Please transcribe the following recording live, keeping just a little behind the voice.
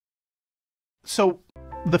So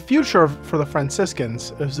the future for the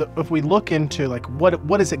Franciscans is that if we look into like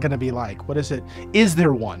what is it going to be like? Is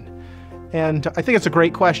there one? And I think it's a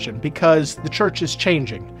great question because the church is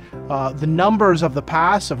changing. The numbers of the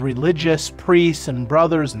past of religious priests and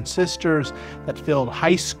brothers and sisters that filled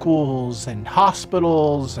high schools and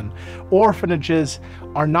hospitals and orphanages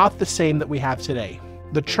are not the same that we have today.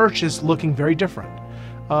 The church is looking very different.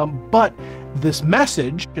 But this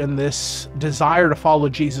message and this desire to follow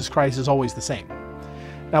Jesus Christ is always the same.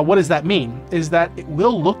 Now, what does that mean? Is that it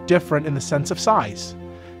will look different in the sense of size.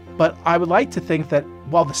 But I would like to think that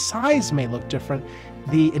while the size may look different,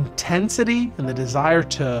 the intensity and the desire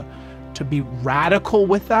to be radical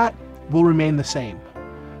with that will remain the same.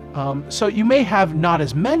 So you may have not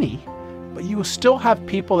as many, but you will still have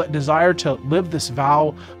people that desire to live this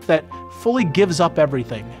vow that fully gives up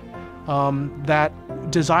everything, that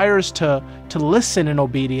desires to listen in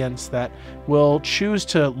obedience, that will choose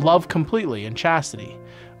to love completely in chastity.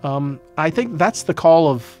 I think that's the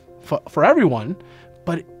call for everyone,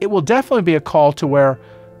 but it will definitely be a call to where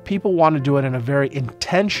people want to do it in a very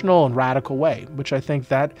intentional and radical way, which I think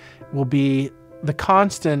that will be the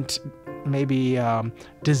constant maybe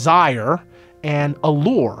desire and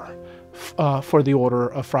allure for the Order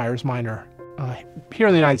of Friars Minor here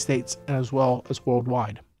in the United States as well as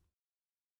worldwide.